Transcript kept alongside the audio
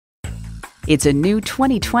It's a new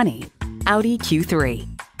 2020 Audi Q3.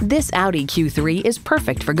 This Audi Q3 is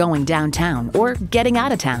perfect for going downtown or getting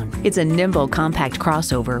out of town. It's a nimble, compact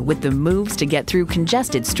crossover with the moves to get through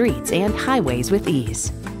congested streets and highways with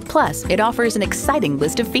ease. Plus, it offers an exciting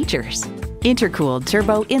list of features. Intercooled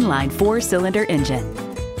turbo inline 4-cylinder engine,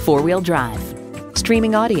 4-wheel drive,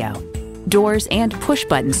 streaming audio, doors and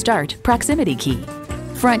push-button start proximity key,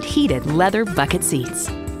 front heated leather bucket seats,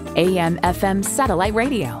 AM/FM satellite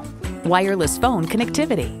radio, wireless phone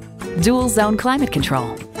connectivity, dual zone climate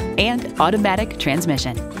control, and automatic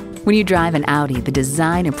transmission. When you drive an Audi, the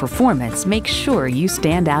design and performance make sure you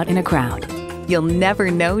stand out in a crowd. You'll never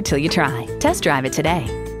know till you try. Test drive it today.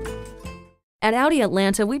 At Audi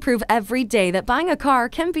Atlanta, we prove every day that buying a car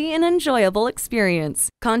can be an enjoyable experience.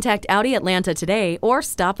 Contact Audi Atlanta today or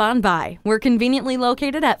stop on by. We're conveniently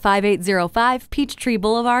located at 5805 Peachtree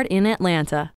Boulevard in Atlanta.